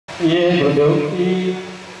ये गुरुदेव की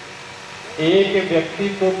एक व्यक्ति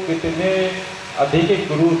को कितने अधिक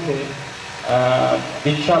गुरु से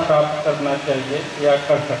दीक्षा प्राप्त करना चाहिए या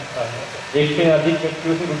कर सकता है? एक से अधिक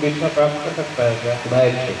व्यक्तियों से दीक्षा प्राप्त कर सकता है क्या?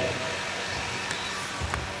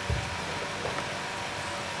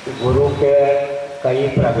 गुरु के कई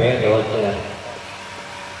प्रभेद होते हैं।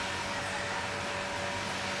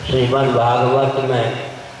 श्रीमद् भागवत में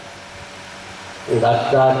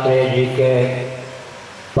दत्तात्रेय जी के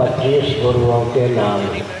 25 गुरुओं के नाम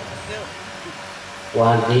हैं।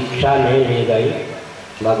 वहाँ दीक्षा नहीं ली गई।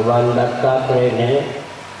 भगवान दत्तात्रेय ने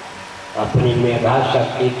अपनी मेधा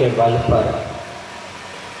शक्ति के बल पर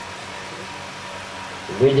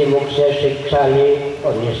विधि मुख से शिक्षा ली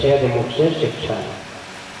और निषेध मुख से शिक्षा ली।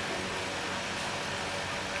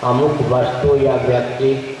 अमुक वस्तु या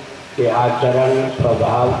व्यक्ति के आचरण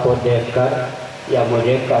स्वभाव को देखकर या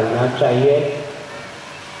मुझे करना चाहिए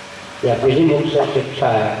या विधि मुख से शिक्षा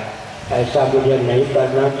है, ऐसा मुझे नहीं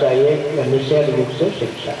करना चाहिए, या निषेध मुख से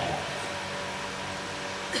शिक्षा है।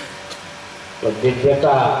 तो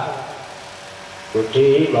दिव्यता तो थी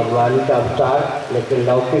भगवान का अवतार, लेकिन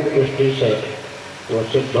लौकिक दृष्टि से वो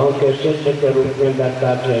सिद्धों के सिद्ध के रूप में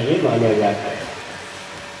दत्तात्रेय जी माने जाते हैं।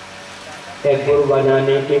 एक गुरु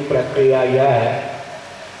बनाने की प्रक्रिया यह है,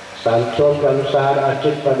 सांख्यों के अनुसार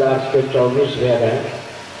अचित पदार्थ के 24 भेद हैं,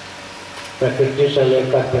 प्रकृति से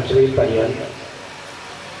लेकर पृथ्वी पर्यंत,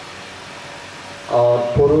 और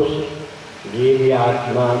पुरुष जीव या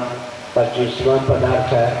आत्मा 25वां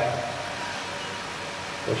पदार्थ है।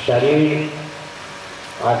 तो शरीर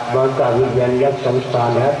आत्मा का अभिव्यंजक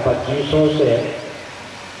संस्थान है। 25 से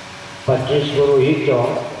 25 गुरु ही क्यों,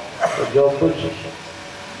 तो जो कुछ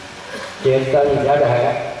चेतन जड़ है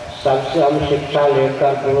सबसे हम शिक्षा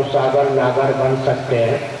लेकर गुरु सागर नागर बन सकते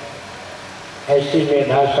हैं। ऐसी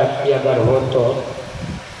मेधा शक्ति अगर हो तो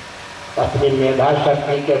अपनी मेधा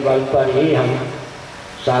शक्ति के बल पर ही हम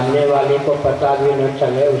सामने वाले को पता भी न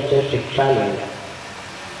चले उससे शिक्षा लेंगे।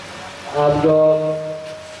 अब जो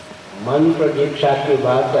मंत्र दीक्षा की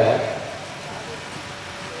बात है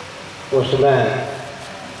उसमें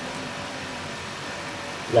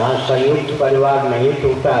जहाँ संयुक्त परिवार नहीं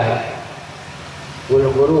टूटा है, कुल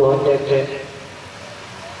गुरु होते थे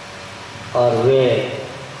और वे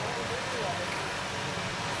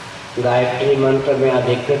गायत्री मंत्र में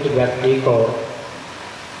अधिकृत व्यक्ति को,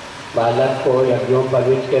 बालक को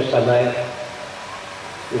यज्ञोपवीत के समय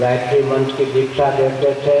गायत्री मंत्र की दीक्षा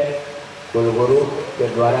देते थे। कुलगुरु के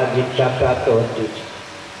द्वारा दीक्षा प्राप्त होती थी।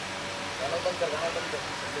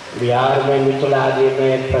 बिहार में मिथिला आदि में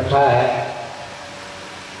एक प्रथा है,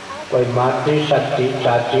 कोई मातृशक्ति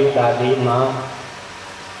चाची दादी माँ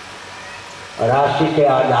राशि के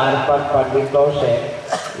आधार पर पंडितों से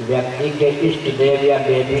व्यक्ति के इष्ट देव या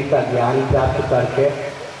देवी का ज्ञान प्राप्त करके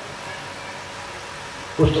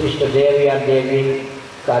उस इष्ट देव या देवी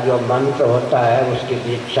का जो मंत्र होता है उसकी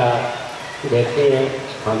दीक्षा देती हैं।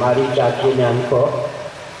 हमारी चाची ने हमको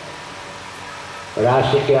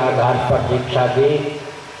राशि के आधार पर दीक्षा दी।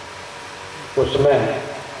 उसमें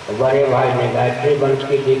बड़े भाई ने गायत्री मंत्र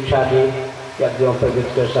की दीक्षा दी यज्ञोपवीत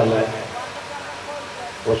के समय।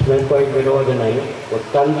 उसमें कोई विरोध नहीं। वो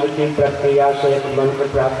तंत्र की प्रक्रिया से एक मंत्र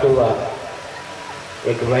प्राप्त हुआ,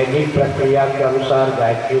 एक वैदिक प्रक्रिया के अनुसार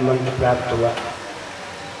गायत्री मंत्र प्राप्त हुआ।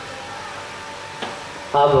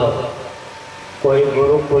 अब कोई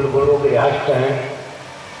गुरु कुलगुरु गृहस्थ हैं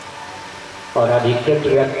और अधिकृत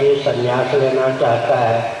व्यक्ति संन्यास लेना चाहता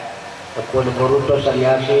है, तो कुलगुरु तो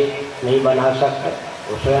सन्यासी नहीं बना सकते,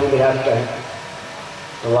 वो स्वयं गृहस्थ हैं।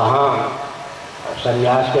 तो वहाँ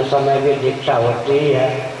संन्यास के समय भी दीक्षा होती ही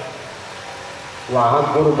है। वहाँ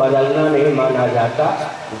गुरु बदलना नहीं माना जाता,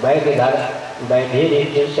 वैधि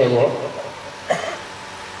रीति से वो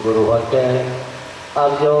गुरु होते हैं।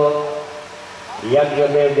 अब जो यज्ञ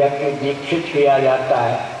में व्यक्ति दीक्षित किया जाता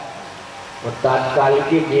है वो तात्कालिक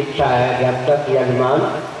की दीक्षा है। जब तक यजमान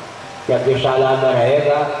यज्ञशाला में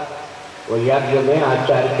रहेगा वो यज्ञ में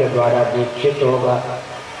आचार्य के द्वारा दीक्षित होगा।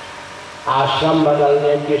 आश्रम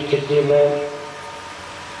बदलने की स्थिति में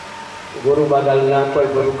गुरु बदलना कोई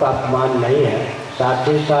गुरु का अपमान नहीं है। साथ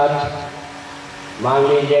ही साथ मान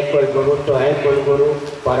लीजिए कोई गुरु तो है, कोई गुरु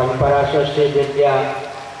परंपरा से श्री विद्या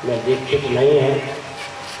में दीक्षित नहीं है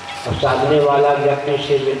और सामने वाला व्यक्ति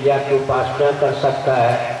श्री विद्या की उपासना कर सकता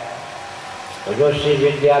है। तो जो श्री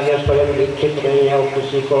विद्या में स्वयं दीक्षित नहीं है वो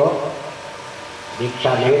किसी को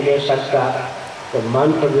दीक्षा नहीं दे सकता। तो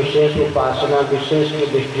मंत्र विशेष उपासना विशेष की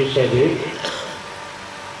दृष्टि से भी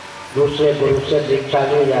दूसरे गुरु से दीक्षा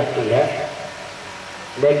ली जाती है,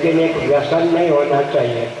 लेकिन एक व्यसन नहीं होना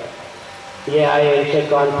चाहिए। ये आए इनसे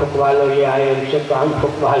कान फुकवा लो, ये आए इनसे कान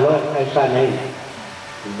फुकवा लो, ऐसा नहीं।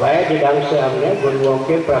 वैध ढंग से हमने गुरुओं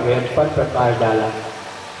के प्रभेद पर प्रकाश डाला।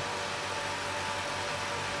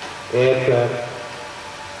 एक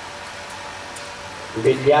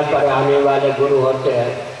विद्या पढ़ाने वाले गुरु होते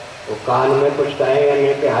हैं, वो कान में कुछ कहेंगे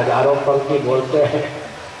नहीं कि हजारों पंक्ति बोलते हैं,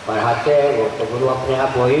 पढ़ाते हैं, वो तो गुरु अपने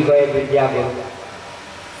आप हो ही गए विद्या गुरु।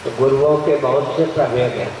 तो गुरुओं के बहुत से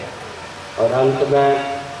प्रभेद हैं। और अंत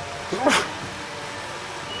में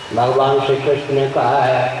भगवान श्री कृष्ण ने कहा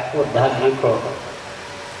है उद्धव जी को,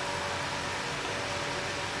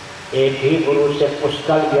 एक ही गुरु से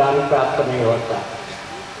पुष्कल ज्ञान प्राप्त नहीं होता।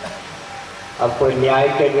 अब कोई न्याय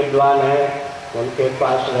के विद्वान है, उनके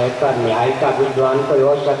पास रहकर न्याय का विद्वान कोई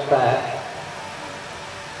हो सकता है।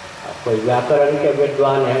 अब कोई व्याकरण के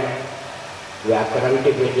विद्वान है, व्याकरण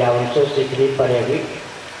की विद्या उनसे सीखनी पड़ेगी।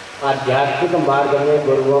 आध्यात्मिक मार्ग में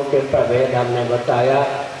गुरुओं के प्रभेद हमने बताया।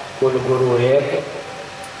 कुल गुरु एक,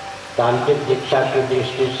 तांत्रिक दीक्षा की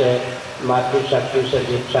दृष्टि से मातृशक्ति से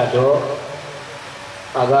दीक्षा दो।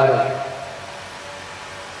 अगर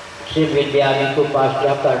शिव विद्या की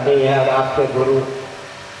उपासना करनी है और आपके गुरु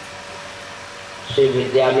शिव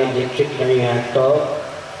विद्या में दीक्षित नहीं है तो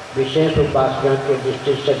विशेष उपासना की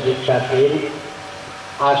दृष्टि से दीक्षा 3,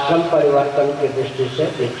 आश्रम परिवर्तन की दृष्टि से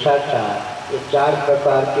दीक्षा 4। ये 4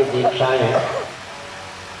 प्रकार की दीक्षाएं हैं,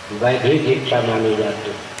 वैधिक दीक्षा मानी जाती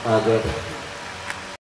है। आगे